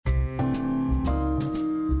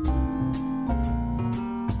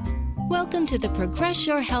Welcome to the Progress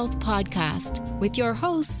Your Health podcast with your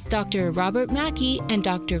hosts, Dr. Robert Mackey and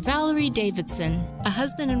Dr. Valerie Davidson, a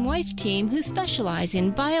husband and wife team who specialize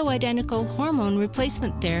in bioidentical hormone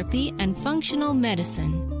replacement therapy and functional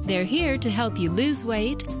medicine. They're here to help you lose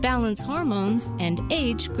weight, balance hormones, and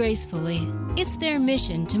age gracefully. It's their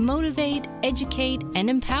mission to motivate, educate, and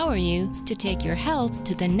empower you to take your health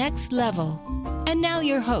to the next level. And now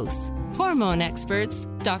your hosts, hormone experts,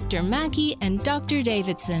 Dr. Mackey and Dr.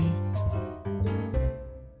 Davidson.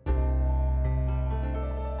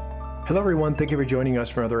 Hello, everyone. Thank you for joining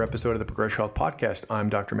us for another episode of the Progress Health Podcast. I'm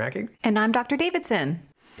Dr. Mackey. And I'm Dr. Davidson.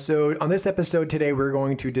 So on this episode today, we're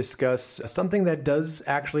going to discuss something that does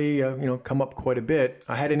actually come up quite a bit.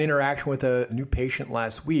 I had an interaction with a new patient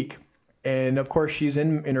last week. And of course, she's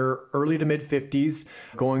in her early to mid 50s,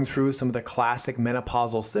 going through some of the classic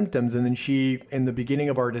menopausal symptoms. And then in the beginning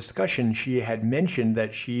of our discussion, she had mentioned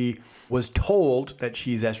that she was told that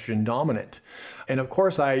she's estrogen dominant. And of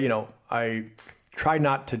course, I try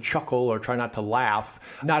not to chuckle or try not to laugh,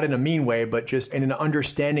 not in a mean way, but just in an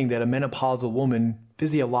understanding that a menopausal woman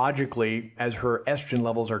physiologically, as her estrogen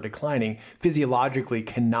levels are declining, physiologically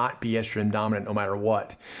cannot be estrogen dominant no matter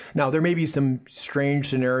what. Now, there may be some strange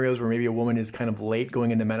scenarios where maybe a woman is kind of late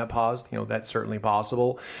going into menopause. That's certainly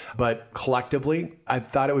possible. But collectively, I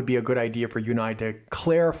thought it would be a good idea for you and I to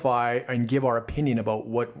clarify and give our opinion about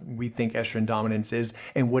what we think estrogen dominance is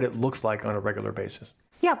and what it looks like on a regular basis.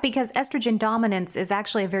 Yeah, because estrogen dominance is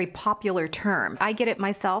actually a very popular term. I get it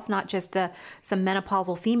myself, not just some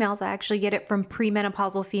menopausal females. I actually get it from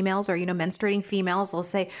premenopausal females or, menstruating females. They'll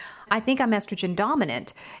say, I think I'm estrogen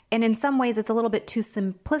dominant. And in some ways, it's a little bit too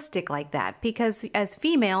simplistic like that because as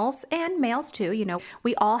females and males too,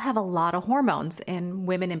 we all have a lot of hormones, and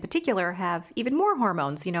women in particular have even more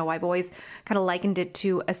hormones. I've always kind of likened it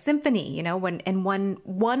to a symphony, when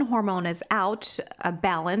one hormone is out of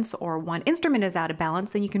balance or one instrument is out of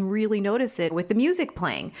balance, then you can really notice it with the music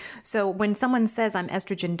playing. So when someone says I'm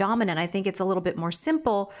estrogen dominant, I think it's a little bit more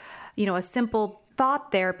simple, a simple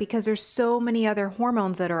thought there because there's so many other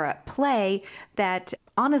hormones that are at play that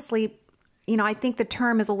honestly, I think the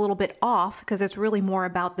term is a little bit off because it's really more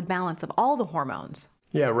about the balance of all the hormones.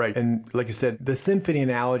 Yeah, right. And like you said, the symphony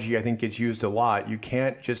analogy, I think, gets used a lot. You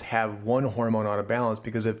can't just have one hormone out of balance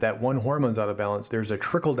because if that one hormone's out of balance, there's a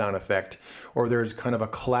trickle-down effect or there's kind of a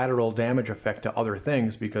collateral damage effect to other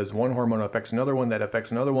things because one hormone affects another one, that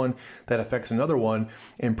affects another one, that affects another one.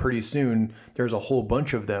 And pretty soon, there's a whole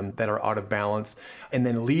bunch of them that are out of balance and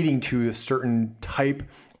then leading to a certain type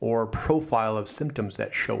or profile of symptoms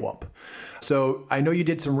that show up. So I know you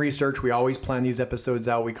did some research. We always plan these episodes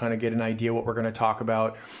out. We kind of get an idea what we're going to talk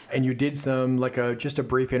about. And you did some, just a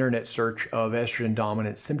brief internet search of estrogen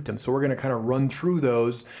dominant symptoms. So we're going to kind of run through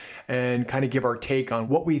those and kind of give our take on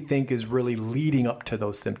what we think is really leading up to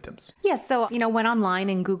those symptoms. Yes. So, went online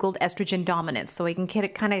and Googled estrogen dominance so I can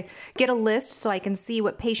get a list so I can see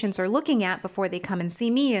what patients are looking at before they come and see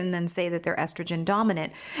me and then say that they're estrogen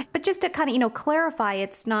dominant. But just to kind of, clarify,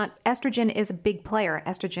 it's not, estrogen is a big player.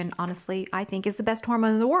 Estrogen, honestly, I think is the best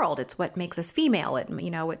hormone in the world. It's what makes us female. It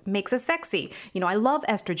makes us sexy. I love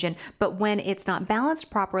estrogen, but when it's not balanced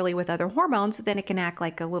properly with other hormones, then it can act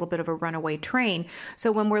like a little bit of a runaway train.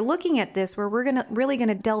 So when we're looking at this, we're really going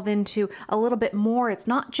to delve into a little bit more. It's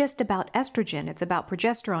not just about estrogen. It's about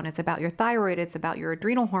progesterone. It's about your thyroid. It's about your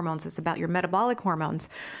adrenal hormones. It's about your metabolic hormones.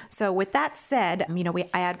 So with that said,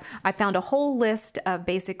 I found a whole list of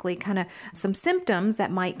basically kind of some symptoms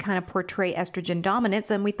that might kind of portray estrogen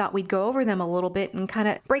dominance, and we thought we'd go over them a little bit and kind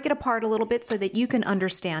of break it apart a little bit so that you can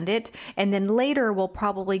understand it. And then later we'll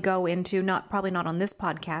probably go into, probably not on this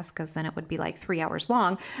podcast because then it would be like 3 hours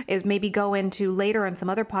long, is maybe go into later on some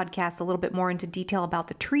other podcasts a little bit more into detail about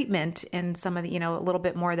the treatment and some of the, a little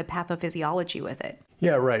bit more of the pathophysiology with it.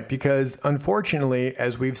 Yeah, right. Because unfortunately,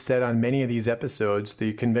 as we've said on many of these episodes,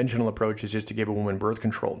 the conventional approach is just to give a woman birth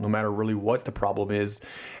control, no matter really what the problem is.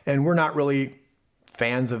 And we're not really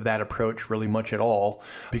fans of that approach really much at all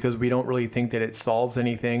because we don't really think that it solves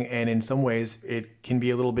anything. And in some ways, it can be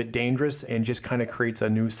a little bit dangerous and just kind of creates a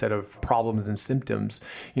new set of problems and symptoms.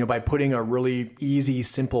 By putting a really easy,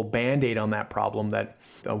 simple Band-Aid on that problem that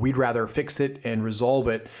we'd rather fix it and resolve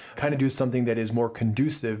it, kind of do something that is more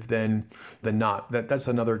conducive than not. That's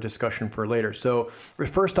another discussion for later. So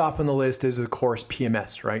first off on the list is, of course,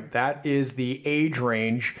 PMS, right? That is the age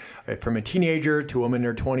range from a teenager to a woman in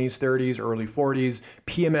their 20s, 30s, early 40s.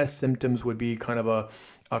 PMS symptoms would be kind of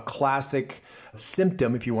a classic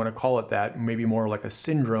symptom, if you want to call it that, maybe more like a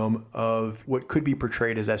syndrome of what could be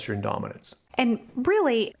portrayed as estrogen dominance. And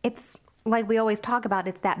really, it's like we always talk about,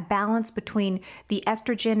 it's that balance between the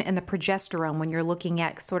estrogen and the progesterone when you're looking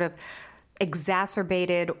at sort of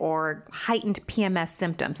exacerbated or heightened PMS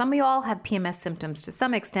symptoms. Some of you all have PMS symptoms to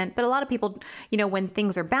some extent, but a lot of people, when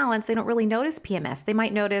things are balanced, they don't really notice PMS. They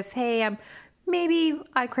might notice, hey, maybe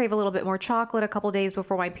I crave a little bit more chocolate a couple days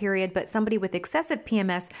before my period, but somebody with excessive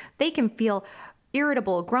PMS, they can feel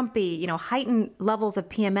irritable, grumpy, heightened levels of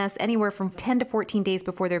PMS anywhere from 10 to 14 days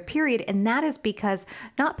before their period. And that is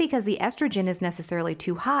not because the estrogen is necessarily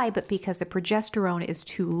too high, but because the progesterone is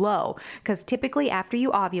too low. Because typically after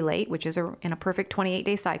you ovulate, which is in a perfect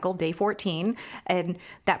 28-day cycle, day 14, and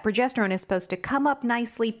that progesterone is supposed to come up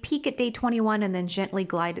nicely, peak at day 21, and then gently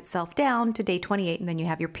glide itself down to day 28, and then you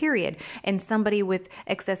have your period. And somebody with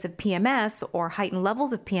excessive PMS or heightened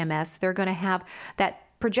levels of PMS, they're going to have that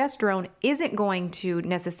progesterone isn't going to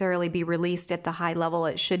necessarily be released at the high level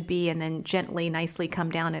it should be and then gently, nicely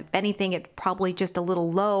come down. If anything, it's probably just a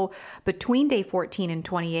little low between day 14 and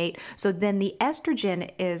 28. So then the estrogen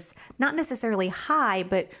is not necessarily high,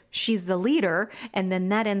 but she's the leader. And then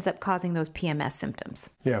that ends up causing those PMS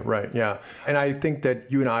symptoms. Yeah, right. Yeah. And I think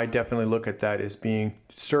that you and I definitely look at that as being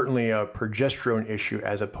certainly a progesterone issue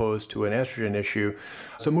as opposed to an estrogen issue.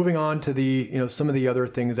 So moving on to the, some of the other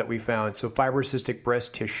things that we found. So fibrocystic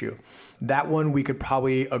breast tissue, that one we could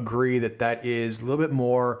probably agree that is a little bit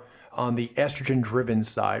more on the estrogen driven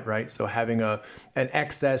side, right? So having an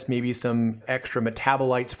excess, maybe some extra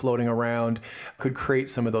metabolites floating around could create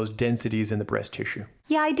some of those densities in the breast tissue.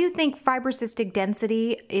 Yeah, I do think fibrocystic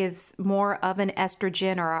density is more of an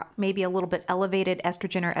estrogen or maybe a little bit elevated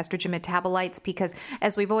estrogen or estrogen metabolites because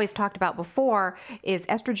as we've always talked about before, is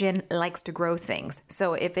estrogen likes to grow things.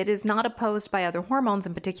 So if it is not opposed by other hormones,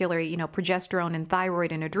 in particular, progesterone and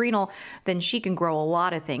thyroid and adrenal, then she can grow a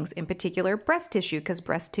lot of things, in particular breast tissue, because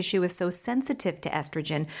breast tissue is so sensitive to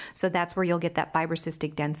estrogen. So that's where you'll get that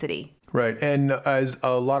fibrocystic density. Right. And as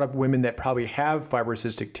a lot of women that probably have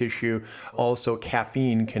fibrocystic tissue, also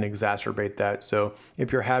caffeine can exacerbate that. So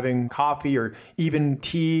if you're having coffee or even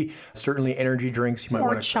tea, certainly energy drinks, you might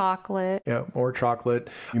want to... chocolate. Yeah, or chocolate.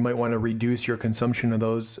 You might want to reduce your consumption of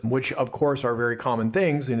those, which of course are very common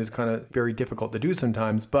things and is kind of very difficult to do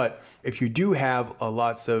sometimes. But if you do have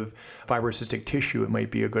lots of fibrocystic tissue, it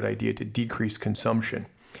might be a good idea to decrease consumption.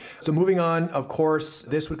 So moving on, of course,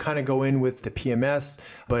 this would kind of go in with the PMS,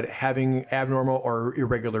 but having abnormal or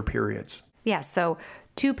irregular periods. Yeah, so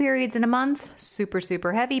 2 periods in a month, super,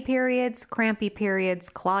 super heavy periods, crampy periods,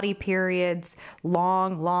 clotty periods,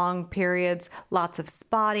 long periods, lots of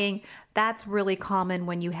spotting. That's really common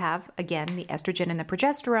when you have, again, the estrogen and the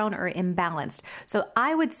progesterone are imbalanced. So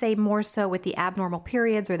I would say more so with the abnormal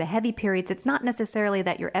periods or the heavy periods, it's not necessarily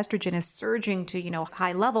that your estrogen is surging to,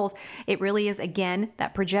 high levels. It really is, again,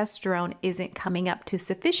 that progesterone isn't coming up to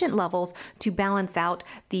sufficient levels to balance out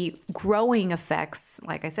the growing effects.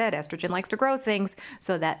 Like I said, estrogen likes to grow things.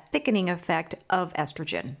 So that thickening effect of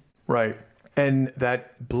estrogen. Right. And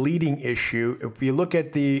that bleeding issue, if you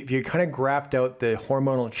kind of graphed out the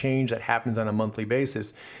hormonal change that happens on a monthly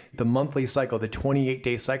basis, the monthly cycle, the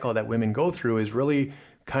 28-day cycle that women go through is really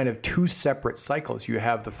kind of 2 separate cycles. You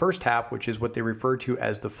have the first half, which is what they refer to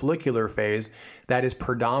as the follicular phase, that is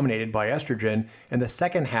predominated by estrogen. And the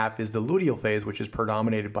second half is the luteal phase, which is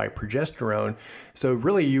predominated by progesterone. So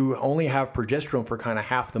really you only have progesterone for kind of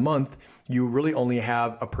half the month. You really only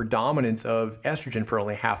have a predominance of estrogen for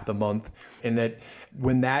only half the month. And that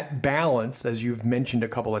when that balance, as you've mentioned a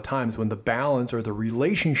couple of times, when the balance or the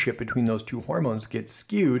relationship between those 2 hormones gets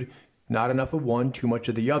skewed, not enough of one, too much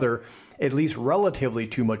of the other, at least relatively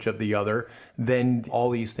too much of the other, then all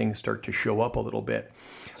these things start to show up a little bit.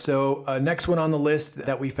 So next one on the list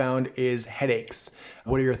that we found is headaches.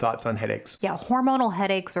 What are your thoughts on headaches? Yeah, hormonal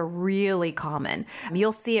headaches are really common.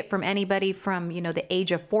 You'll see it from anybody from, the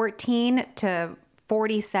age of 14 to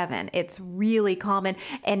 47. It's really common.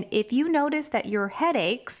 And if you notice that your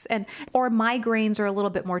headaches or migraines are a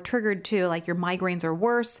little bit more triggered too, like your migraines are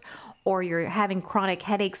worse, or you're having chronic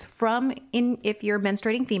headaches if you're a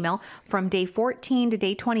menstruating female, from day 14 to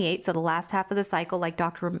day 28, so the last half of the cycle, like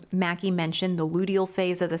Dr. Mackey mentioned, the luteal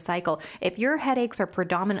phase of the cycle. If your headaches are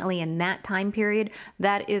predominantly in that time period,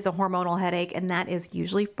 that is a hormonal headache, and that is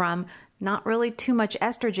usually from not really too much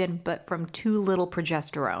estrogen, but from too little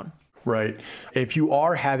progesterone. Right. If you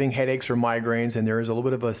are having headaches or migraines and there is a little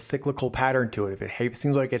bit of a cyclical pattern to it, if it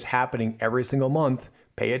seems like it's happening every single month,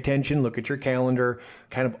 Pay attention, look at your calendar,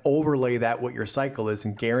 kind of overlay that what your cycle is,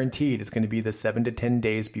 and guaranteed it's going to be the 7 to 10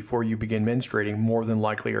 days before you begin menstruating, more than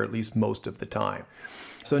likely, or at least most of the time.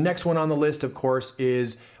 So next one on the list, of course,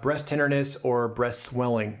 is breast tenderness or breast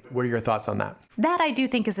swelling. What are your thoughts on that? That I do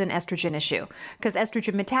think is an estrogen issue, because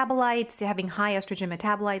estrogen metabolites, having high estrogen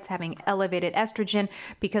metabolites, having elevated estrogen,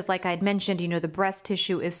 because like I had mentioned, the breast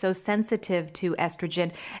tissue is so sensitive to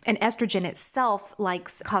estrogen, and estrogen itself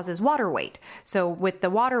causes water weight. So with the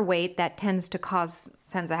water weight, that tends to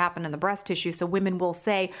happen in the breast tissue. So women will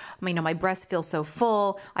say, my breast feels so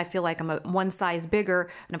full. I feel like I'm one size bigger.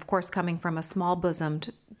 And of course, coming from a small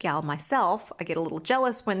bosomed gal myself, I get a little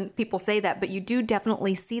jealous when people say that, but you do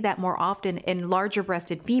definitely see that more often in larger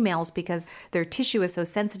breasted females because their tissue is so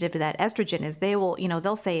sensitive to that estrogen. Is they will,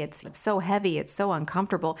 they'll say it's so heavy, it's so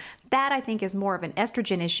uncomfortable. That I think is more of an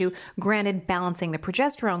estrogen issue. Granted, balancing the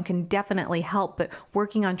progesterone can definitely help, but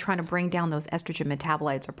working on trying to bring down those estrogen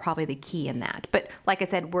metabolites are probably the key in that. But like I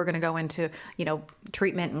said, we're going to go into,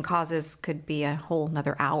 treatment and causes could be a whole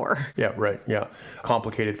nother hour. Yeah, right. Yeah.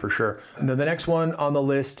 Complicated for sure. And then the next one on the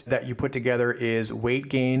list that you put together is weight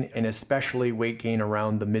gain, and especially weight gain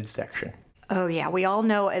around the midsection. Oh yeah. We all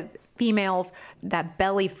know as females that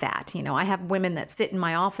belly fat. I have women that sit in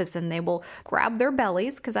my office and they will grab their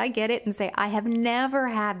bellies, because I get it, and say, I have never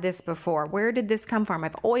had this before. Where did this come from?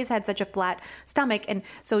 I've always had such a flat stomach. And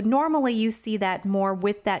so normally you see that more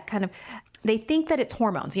with that kind of, they think that it's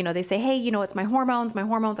hormones. They say, hey, it's my hormones.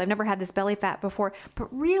 I've never had this belly fat before. But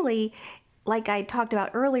really, like I talked about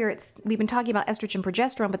earlier, we've been talking about estrogen,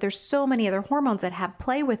 progesterone, but there's so many other hormones that have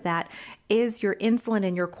play with that. Is your insulin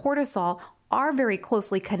and your cortisol are very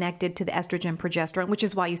closely connected to the estrogen, progesterone, which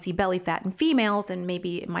is why you see belly fat in females, and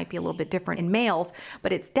maybe it might be a little bit different in males.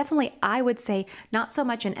 But it's definitely, I would say, not so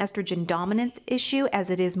much an estrogen dominance issue as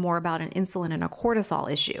it is more about an insulin and a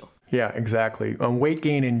cortisol issue. Yeah, exactly. Weight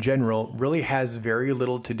gain in general really has very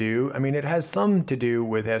little to do. It has some to do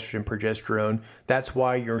with estrogen, progesterone. That's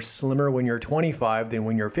why you're slimmer when you're 25 than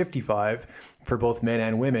when you're 55 for both men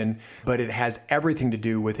and women. But it has everything to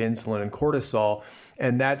do with insulin and cortisol.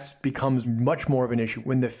 And that becomes much more of an issue.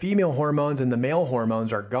 When the female hormones and the male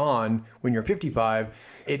hormones are gone when you're 55,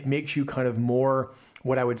 it makes you kind of more,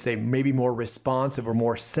 what I would say, maybe more responsive or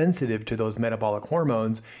more sensitive to those metabolic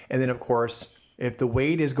hormones. And then, of course, if the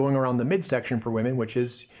weight is going around the midsection for women, which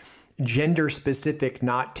is gender specific,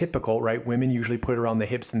 not typical, right? Women usually put it around the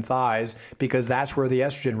hips and thighs because that's where the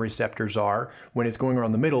estrogen receptors are. When it's going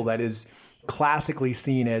around the middle, that is classically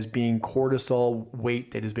seen as being cortisol weight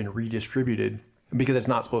that has been redistributed, because it's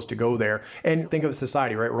not supposed to go there. And think of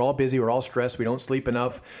society, right? We're all busy, we're all stressed, we don't sleep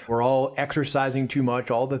enough, we're all exercising too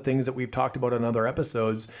much, all the things that we've talked about in other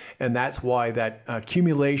episodes. And that's why that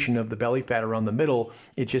accumulation of the belly fat around the middle,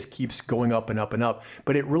 it just keeps going up and up and up.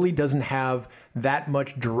 But it really doesn't have that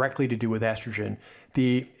much directly to do with estrogen.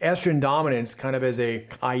 The estrogen dominance, kind of as a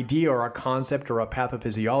idea or a concept or a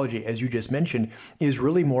pathophysiology, as you just mentioned, is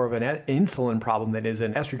really more of an insulin problem than is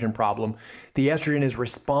an estrogen problem. The estrogen is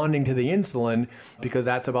responding to the insulin because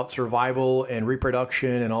that's about survival and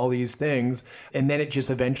reproduction and all these things. And then it just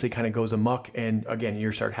eventually kind of goes amok. And again,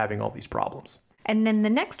 you start having all these problems. And then the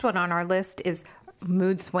next one on our list is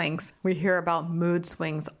mood swings. We hear about mood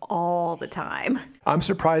swings all the time. I'm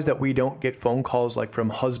surprised that we don't get phone calls like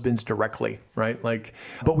from husbands directly, right?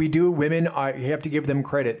 But we do. Women, you have to give them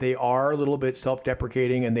credit. They are a little bit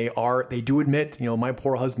self-deprecating, and they do admit, my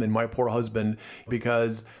poor husband,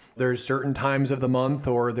 because there's certain times of the month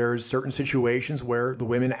or there's certain situations where the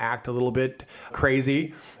women act a little bit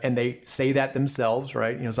crazy, and they say that themselves,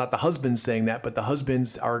 right? It's not the husbands saying that, but the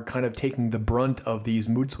husbands are kind of taking the brunt of these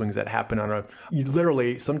mood swings that happen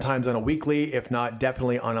literally sometimes on a weekly, if not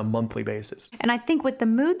definitely on a monthly basis. And I think with the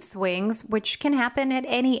mood swings, which can happen at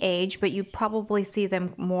any age, but you probably see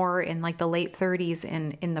them more in like the late 30s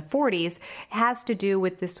and in the 40s, has to do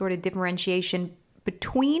with this sort of differentiation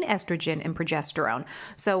between estrogen and progesterone.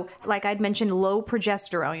 So like I'd mentioned, low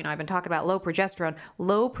progesterone, I've been talking about low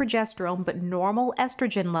progesterone, but normal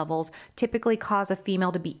estrogen levels typically cause a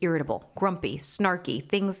female to be irritable, grumpy, snarky.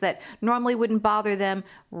 Things that normally wouldn't bother them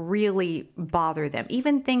really bother them.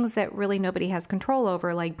 Even things that really nobody has control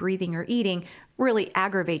over, like breathing or eating, really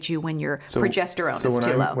aggravate you when your progesterone is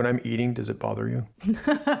too low. When I'm eating, does it bother you?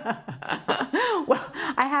 Well,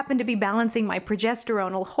 I happen to be balancing my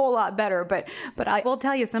progesterone a whole lot better, but I will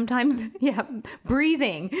tell you sometimes,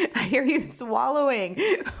 breathing. I hear you swallowing.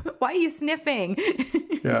 Why are you sniffing?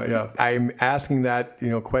 Yeah. I'm asking that,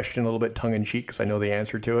 question a little bit tongue in cheek because I know the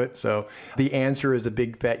answer to it. So the answer is a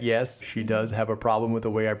big fat yes. She does have a problem with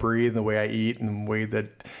the way I breathe and the way I eat and the way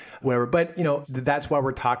that whatever. But, that's why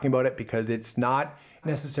we're talking about it, because it's not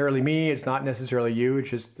necessarily me. It's not necessarily you. It's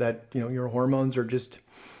just that, your hormones are just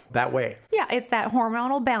that way. Yeah, it's that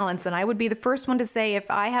hormonal balance. And I would be the first one to say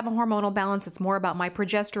if I have a hormonal balance, it's more about my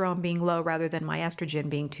progesterone being low rather than my estrogen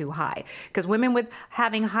being too high. Because women with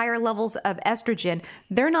having higher levels of estrogen,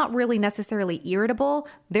 they're not really necessarily irritable.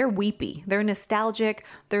 They're weepy. They're nostalgic.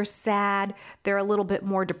 They're sad. They're a little bit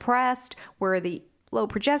more depressed, where the low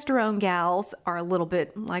progesterone gals are a little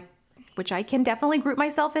bit like, which I can definitely group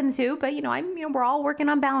myself into, but we're all working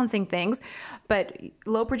on balancing things. But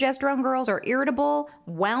low progesterone girls are irritable,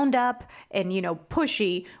 wound up, and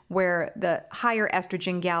pushy, where the higher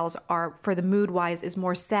estrogen gals are, for the mood wise, is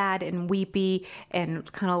more sad and weepy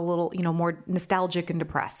and kind of a little, more nostalgic and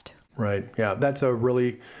depressed. Right. Yeah. That's a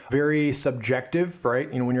really very subjective, right?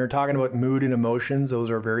 When you're talking about mood and emotions, those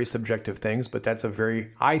are very subjective things, but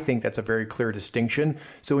I think that's a very clear distinction.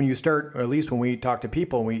 So when you start, or at least when we talk to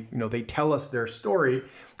people and they tell us their story,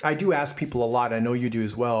 I do ask people a lot, I know you do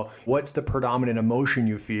as well, what's the predominant emotion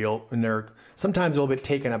you feel? And they're sometimes a little bit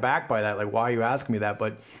taken aback by that, like, why are you asking me that?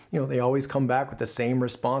 But, they always come back with the same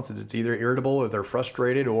responses. It's either irritable or they're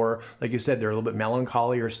frustrated, or like you said, they're a little bit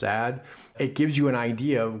melancholy or sad. It gives you an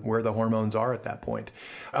idea of where the hormones are at that point.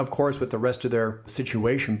 Of course, with the rest of their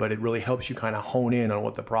situation, but it really helps you kind of hone in on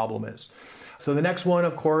what the problem is. So the next one,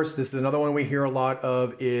 of course, this is another one we hear a lot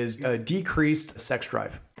of, is a decreased sex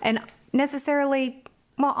drive. And necessarily,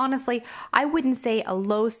 well, honestly, I wouldn't say a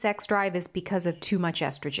low sex drive is because of too much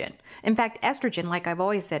estrogen. In fact, estrogen, like I've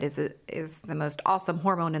always said, is the most awesome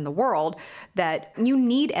hormone in the world, that you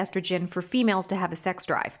need estrogen for females to have a sex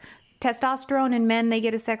drive. Testosterone in men, they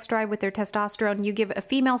get a sex drive with their testosterone. You give a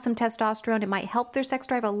female some testosterone, it might help their sex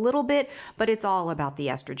drive a little bit, but it's all about the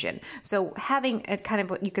estrogen. So having a kind of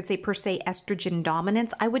what you could say per se estrogen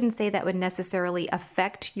dominance, I wouldn't say that would necessarily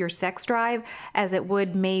affect your sex drive as it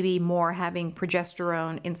would maybe more having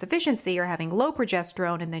progesterone insufficiency or having low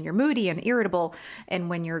progesterone, and then you're moody and irritable. And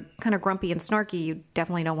when you're kind of grumpy and snarky, you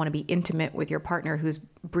definitely don't want to be intimate with your partner whose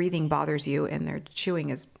breathing bothers you and their chewing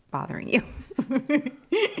is bothering you.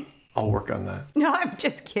 I'll work on that. No, I'm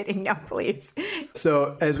just kidding. No, please.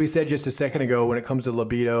 So as we said just a second ago, when it comes to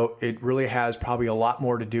libido, it really has probably a lot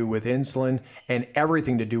more to do with insulin and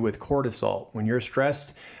everything to do with cortisol. When you're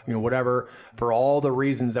stressed, whatever, for all the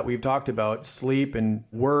reasons that we've talked about, sleep and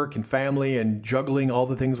work and family and juggling all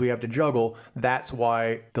the things we have to juggle, that's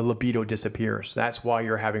why the libido disappears. That's why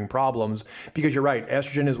you're having problems. Because you're right,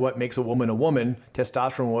 estrogen is what makes a woman a woman.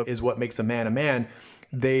 Testosterone is what makes a man a man.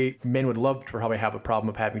 Men would love to probably have a problem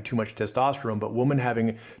of having too much testosterone, but women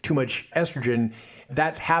having too much estrogen,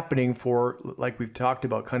 that's happening for, like we've talked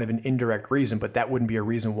about, kind of an indirect reason, but that wouldn't be a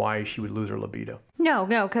reason why she would lose her libido. No,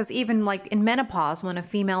 because even like in menopause, when a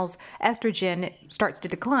female's estrogen starts to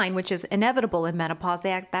decline, which is inevitable in menopause,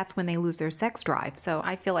 that's when they lose their sex drive. So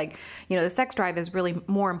I feel like, the sex drive is really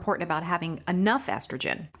more important about having enough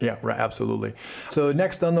estrogen. Yeah, right, absolutely. So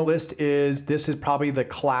next on the list this is probably the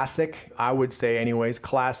classic, I would say anyways,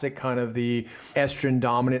 classic kind of the estrogen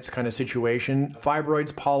dominance kind of situation: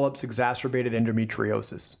 fibroids, polyps, exacerbated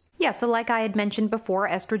endometriosis. Yeah, so like I had mentioned before,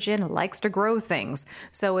 estrogen likes to grow things.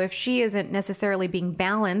 So if she isn't necessarily being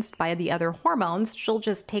balanced by the other hormones, she'll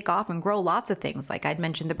just take off and grow lots of things. Like I'd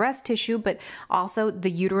mentioned the breast tissue, but also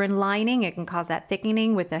the uterine lining. It can cause that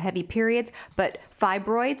thickening with the heavy periods. But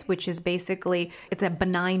fibroids, which is basically, it's a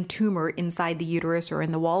benign tumor inside the uterus or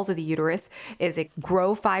in the walls of the uterus, is it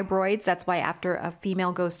grow fibroids. That's why after a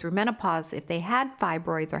female goes through menopause, if they had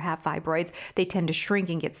fibroids or have fibroids, they tend to shrink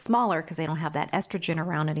and get smaller because they don't have that estrogen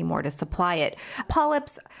around anymore to supply it.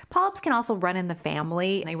 Polyps can also run in the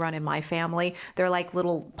family. They run in my family. They're like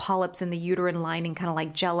little polyps in the uterine lining, kind of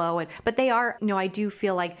like jello. But they are, I do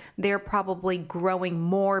feel like they're probably growing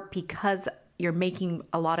more because you're making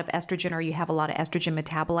a lot of estrogen or you have a lot of estrogen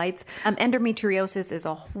metabolites. Endometriosis is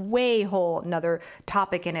a whole another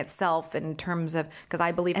topic in itself in terms of, because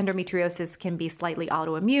I believe endometriosis can be slightly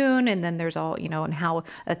autoimmune, and then there's all, and how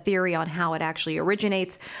a theory on how it actually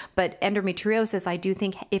originates. But endometriosis, I do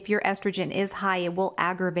think if your estrogen is high, it will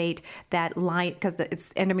aggravate that line, because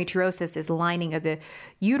endometriosis is lining of the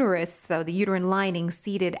uterus, so the uterine lining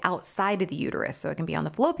seated outside of the uterus. So it can be on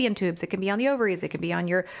the fallopian tubes, it can be on the ovaries, it can be on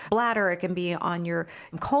your bladder, it can be on your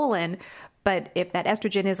colon. But if that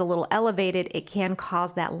estrogen is a little elevated, it can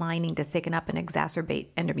cause that lining to thicken up and exacerbate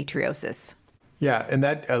endometriosis. Yeah, and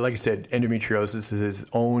that, like I said, endometriosis is its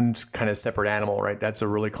own kind of separate animal, right? That's a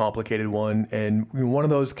really complicated one. And one of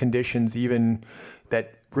those conditions, even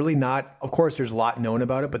that really not, of course, there's a lot known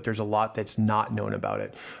about it, but there's a lot that's not known about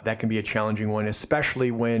it. That can be a challenging one, especially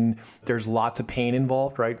when there's lots of pain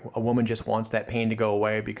involved, right? A woman just wants that pain to go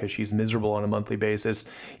away because she's miserable on a monthly basis.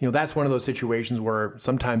 That's one of those situations where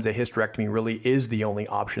sometimes a hysterectomy really is the only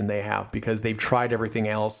option they have because they've tried everything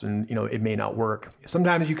else and, it may not work.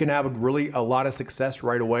 Sometimes you can have a lot of success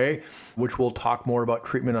right away, which we'll talk more about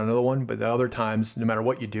treatment on another one, but the other times, no matter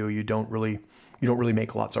what you do, you don't really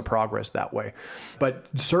make lots of progress that way. But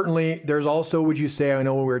certainly there's also, would you say, I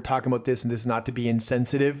know we were talking about this and this is not to be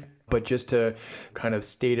insensitive, but just to kind of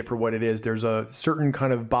state it for what it is, there's a certain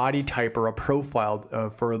kind of body type or a profile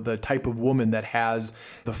for the type of woman that has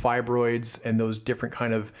the fibroids and those different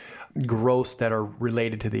kind of growths that are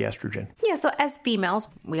related to the estrogen. Yeah, so as females,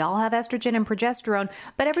 we all have estrogen and progesterone,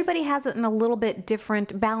 but everybody has it in a little bit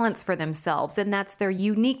different balance for themselves, and that's their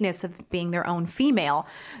uniqueness of being their own female.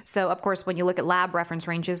 So, of course, when you look at lab reference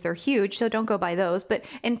ranges, they're huge, so don't go by those. But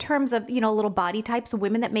in terms of, little body types,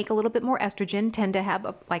 women that make a little bit more estrogen tend to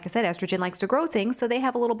have, like I said, estrogen likes to grow things, so they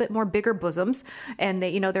have a little bit more bigger bosoms, and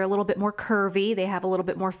they, they're a little bit more curvy. They have a little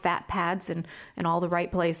bit more fat pads in all the right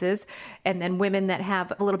places. And then women that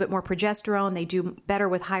have a little bit more progesterone, they do better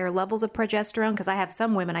with higher levels of progesterone, because I have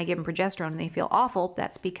some women, I give them progesterone and they feel awful.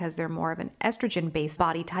 That's because they're more of an estrogen-based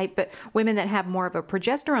body type. But women that have more of a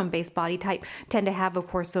progesterone-based body type tend to have, of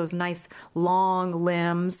course, those nice long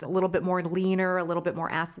limbs, a little bit more leaner, a little bit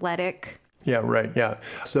more athletic. Yeah, right. Yeah.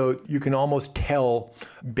 So you can almost tell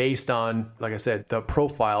based on, like I said, the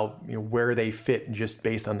profile, where they fit just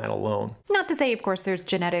based on that alone. Not to say, of course, there's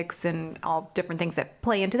genetics and all different things that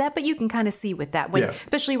play into that, but you can kind of see with that,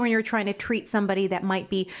 especially when you're trying to treat somebody that might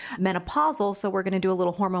be menopausal. So we're going to do a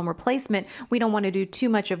little hormone replacement. We don't want to do too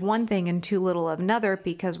much of one thing and too little of another,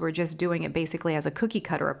 because we're just doing it basically as a cookie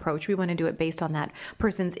cutter approach. We want to do it based on that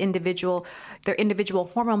person's individual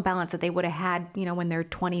hormone balance that they would have had, when they're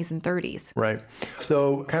 20s and 30s. Right.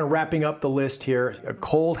 So kind of wrapping up the list here,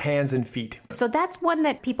 cold hands and feet. So that's one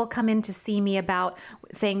that people come in to see me about,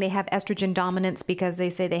 saying they have estrogen dominance because they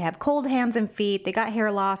say they have cold hands and feet, they got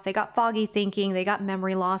hair loss, they got foggy thinking, they got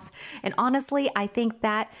memory loss. And honestly, I think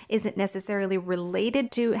that isn't necessarily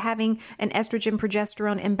related to having an estrogen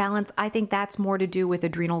progesterone imbalance. I think that's more to do with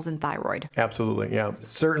adrenals and thyroid. Absolutely. Yeah.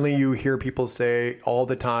 Certainly you hear people say all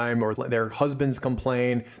the time, or their husbands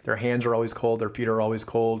complain, their hands are always cold, their feet are always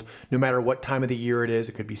cold, no matter what time of the year it is.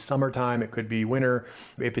 It could be summertime, it could be winter.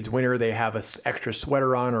 If it's winter, they have an extra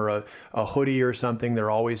sweater on or a hoodie or something.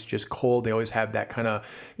 They're always just cold. They always have that kind of,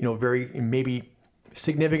 very maybe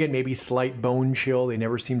significant, maybe slight bone chill. They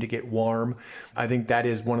never seem to get warm. I think that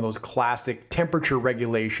is one of those classic temperature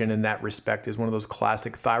regulation in that respect, is one of those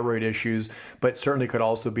classic thyroid issues, but certainly could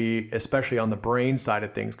also be, especially on the brain side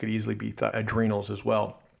of things, could easily be adrenals as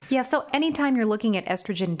well. Yeah, so anytime you're looking at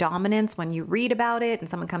estrogen dominance, when you read about it and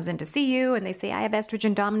someone comes in to see you and they say, I have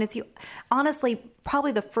estrogen dominance, you honestly,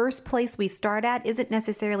 probably the first place we start at isn't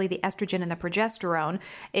necessarily the estrogen and the progesterone.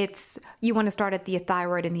 It's, you want to start at the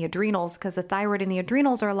thyroid and the adrenals, because the thyroid and the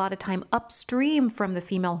adrenals are a lot of time upstream from the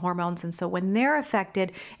female hormones. And so when they're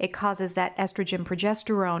affected, it causes that estrogen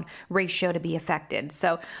progesterone ratio to be affected.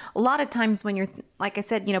 So a lot of times when you're, like I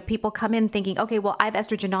said, people come in thinking, okay, well, I have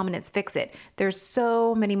estrogen dominance, fix it. There's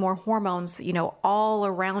so many more hormones, all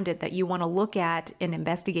around it that you want to look at and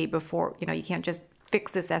investigate before, you can't just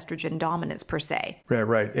fix this estrogen dominance per se.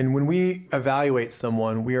 Right. And when we evaluate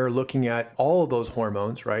someone, we are looking at all of those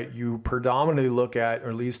hormones, right? You predominantly look at, or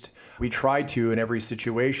at least we try to in every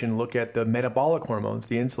situation, look at the metabolic hormones,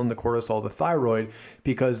 the insulin, the cortisol, the thyroid,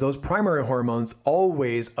 because those primary hormones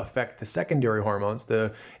always affect the secondary hormones,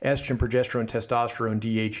 the estrogen, progesterone, testosterone,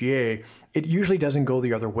 DHEA. It usually doesn't go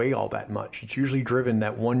the other way all that much. It's usually driven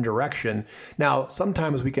that one direction. Now,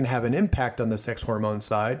 sometimes we can have an impact on the sex hormone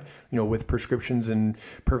side, with prescriptions and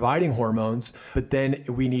providing hormones, but then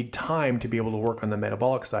we need time to be able to work on the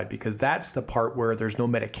metabolic side, because that's the part where there's no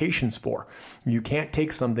medications for. You can't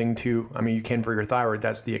take something you can for your thyroid.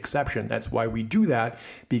 That's the exception. That's why we do that,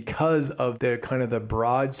 because of the kind of the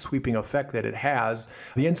broad sweeping effect that it has.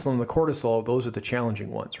 The insulin and the cortisol, those are the challenging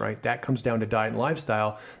ones, right? That comes down to diet and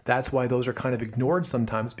lifestyle. That's why those are kind of ignored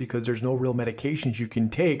sometimes, because there's no real medications you can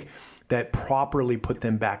take that properly put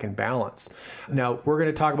them back in balance. Now, we're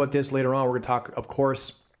going to talk about this later on. We're going to talk, of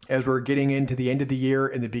course, As we're getting into the end of the year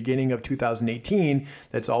and the beginning of 2018,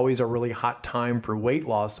 that's always a really hot time for weight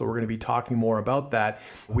loss. So we're going to be talking more about that.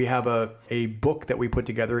 We have a book that we put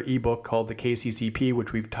together, an ebook called the KCCP,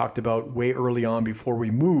 which we've talked about way early on before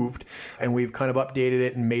we moved. And we've kind of updated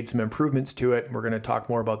it and made some improvements to it. We're going to talk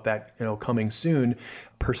more about that, coming soon.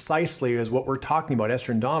 Precisely as what we're talking about,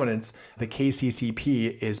 estrogen dominance, the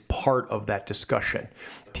KCCP is part of that discussion.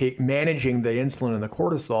 Managing the insulin and the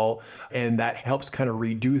cortisol, and that helps kind of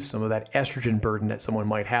reduce some of that estrogen burden that someone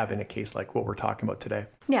might have in a case like what we're talking about today.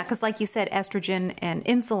 Yeah, because like you said, estrogen and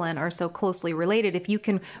insulin are so closely related. If you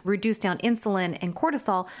can reduce down insulin and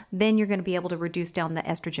cortisol, then you're going to be able to reduce down the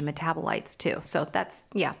estrogen metabolites too. So that's,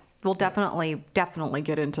 yeah. We'll definitely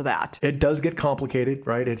get into that. It does get complicated,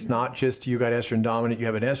 right? It's not just you got estrogen dominant, you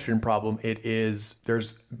have an estrogen problem.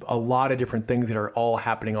 There's a lot of different things that are all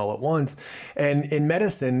happening all at once. And in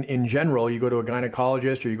medicine, in general, you go to a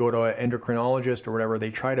gynecologist or you go to an endocrinologist or whatever,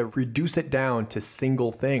 they try to reduce it down to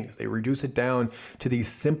single things. They reduce it down to these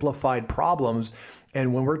simplified problems.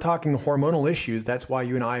 And when we're talking hormonal issues, that's why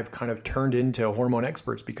you and I have kind of turned into hormone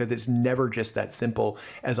experts, because it's never just that simple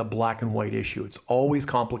as a black and white issue. It's always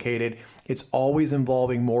complicated. It's always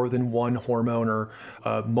involving more than one hormone or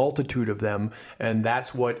a multitude of them. And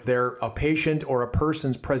that's what a patient or a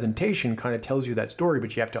person's presentation kind of tells you that story,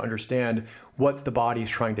 but you have to understand what the body's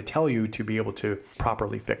trying to tell you to be able to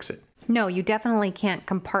properly fix it. No, you definitely can't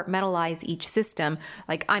compartmentalize each system.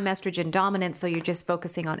 Like, I'm estrogen dominant, so you're just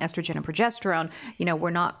focusing on estrogen and progesterone. We're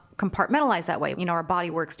not compartmentalized that way. Our body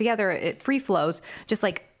works together. It free flows. Just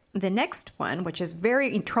like the next one, which is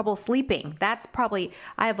very trouble sleeping. That's probably,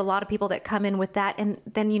 I have a lot of people that come in with that. And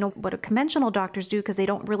then, what conventional doctors do, because they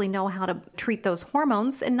don't really know how to treat those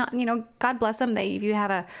hormones, and not, God bless them. If you have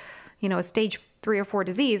a stage 3 or 4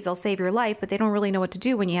 disease, they'll save your life, but they don't really know what to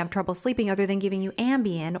do when you have trouble sleeping other than giving you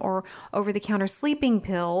Ambien or over-the-counter sleeping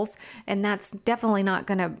pills. And that's definitely not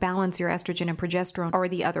going to balance your estrogen and progesterone or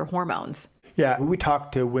the other hormones. Yeah, we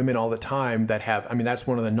talk to women all the time that that's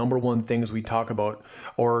one of the number one things we talk about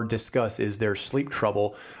or discuss is their sleep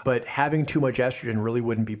trouble. But having too much estrogen really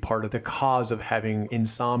wouldn't be part of the cause of having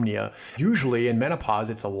insomnia. Usually in menopause,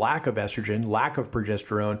 it's a lack of estrogen, lack of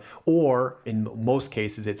progesterone, or in most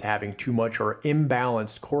cases, it's having too much or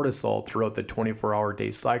imbalanced cortisol throughout the 24-hour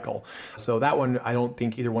day cycle. So that one, I don't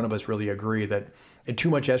think either one of us really agree that too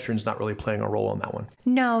much estrogen is not really playing a role on that one.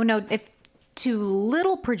 No. If too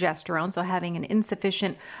little progesterone, so having an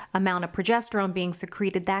insufficient amount of progesterone being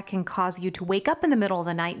secreted, that can cause you to wake up in the middle of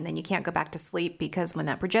the night and then you can't go back to sleep, because when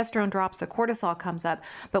that progesterone drops, the cortisol comes up.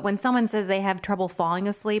 But when someone says they have trouble falling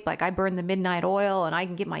asleep, like I burn the midnight oil and I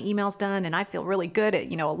can get my emails done and I feel really good at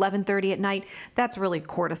 11:30 at night, that's really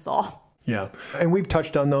cortisol. Yeah. And we've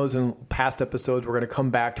touched on those in past episodes. We're going to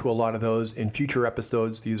come back to a lot of those in future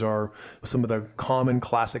episodes. These are some of the common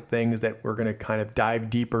classic things that we're going to kind of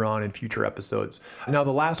dive deeper on in future episodes. Now,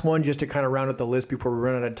 the last one, just to kind of round out the list before we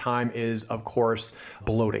run out of time, is, of course,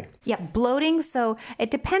 bloating. Yeah, bloating. So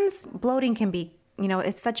it depends. Bloating can be,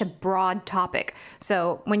 it's such a broad topic.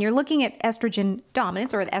 So when you're looking at estrogen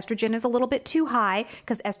dominance, or the estrogen is a little bit too high,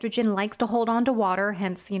 because estrogen likes to hold on to water,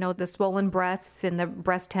 hence, the swollen breasts and the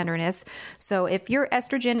breast tenderness. So if you're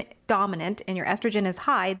estrogen dominant and your estrogen is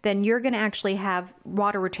high, then you're going to actually have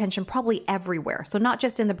water retention probably everywhere. So not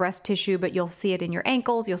just in the breast tissue, but you'll see it in your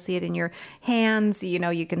ankles, you'll see it in your hands,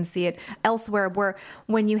 you can see it elsewhere, where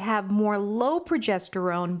when you have more low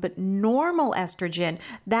progesterone but normal estrogen,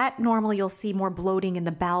 that normally you'll see more bloating in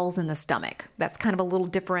the bowels and the stomach. That's kind of a little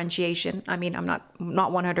differentiation. I mean, I'm not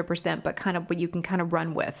 100%, but kind of what you can kind of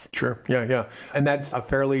run with. Sure. Yeah. And that's a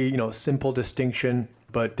fairly, simple distinction.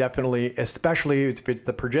 But definitely, especially if it's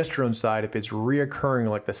the progesterone side, if it's reoccurring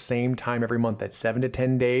like the same time every month, that's 7 to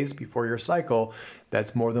 10 days before your cycle,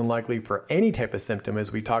 that's more than likely for any type of symptom,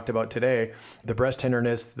 as we talked about today. The breast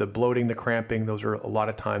tenderness, the bloating, the cramping, those are a lot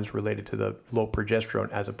of times related to the low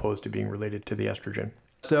progesterone as opposed to being related to the estrogen.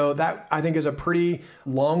 So that, I think, is a pretty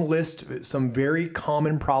long list, some very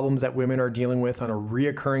common problems that women are dealing with on a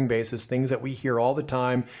reoccurring basis, things that we hear all the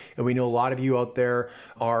time, and we know a lot of you out there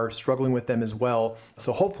are struggling with them as well.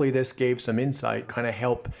 So hopefully this gave some insight, kind of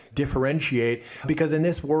help differentiate, because in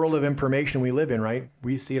this world of information we live in, right,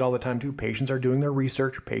 we see it all the time too. Patients are doing their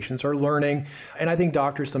research, patients are learning, and I think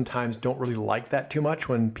doctors sometimes don't really like that too much.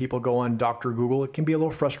 When people go on Dr. Google, it can be a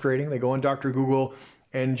little frustrating. They go on Dr. Google,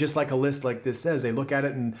 and just like a list like this says, they look at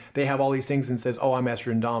it and they have all these things and says, oh, I'm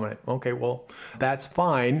estrogen dominant. Okay, well, that's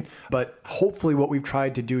fine. But hopefully what we've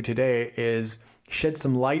tried to do today is shed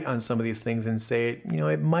some light on some of these things and say,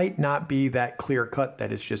 it might not be that clear cut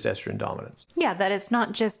that it's just estrogen dominance. Yeah, that it's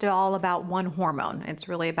not just all about one hormone. It's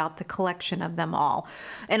really about the collection of them all.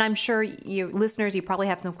 And I'm sure you listeners, you probably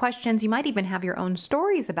have some questions. You might even have your own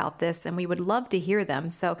stories about this, and we would love to hear them.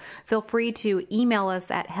 So feel free to email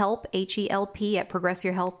us at help, HELP, at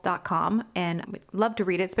progressyourhealth.com. And we'd love to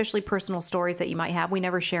read it, especially personal stories that you might have. We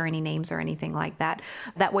never share any names or anything like that.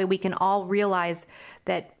 That way we can all realize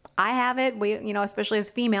that I have it. We, especially as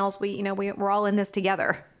females, we're all in this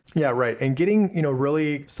together. Yeah, right. And getting,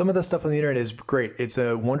 really some of the stuff on the internet is great. It's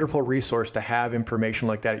a wonderful resource to have information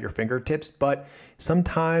like that at your fingertips. But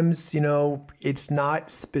sometimes, it's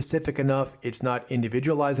not specific enough. It's not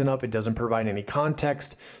individualized enough. It doesn't provide any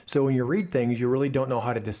context. So when you read things, you really don't know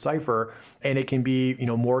how to decipher, and it can be,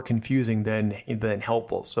 more confusing than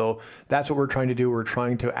helpful. So that's what we're trying to do. We're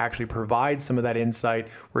trying to actually provide some of that insight.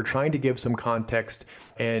 We're trying to give some context,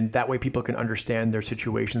 and that way people can understand their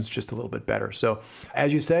situations just a little bit better. So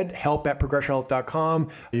as you said, help at progressyourhealth.com.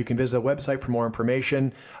 You can visit the website for more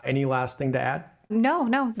information. Any last thing to add?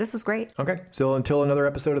 No, this was great. Okay. So until another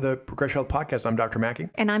episode of the Progress Your Health Podcast, I'm Dr. Mackey.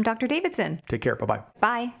 And I'm Dr. Davidson. Take care. Bye-bye.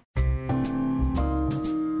 Bye.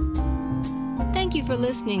 Thank you for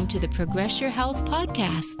listening to the Progress Your Health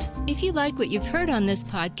Podcast. If you like what you've heard on this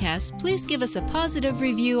podcast, please give us a positive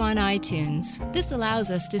review on iTunes. This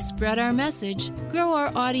allows us to spread our message, grow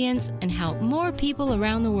our audience, and help more people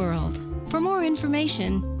around the world. For more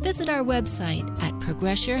information, visit our website at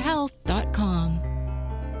progressyourhealth.com.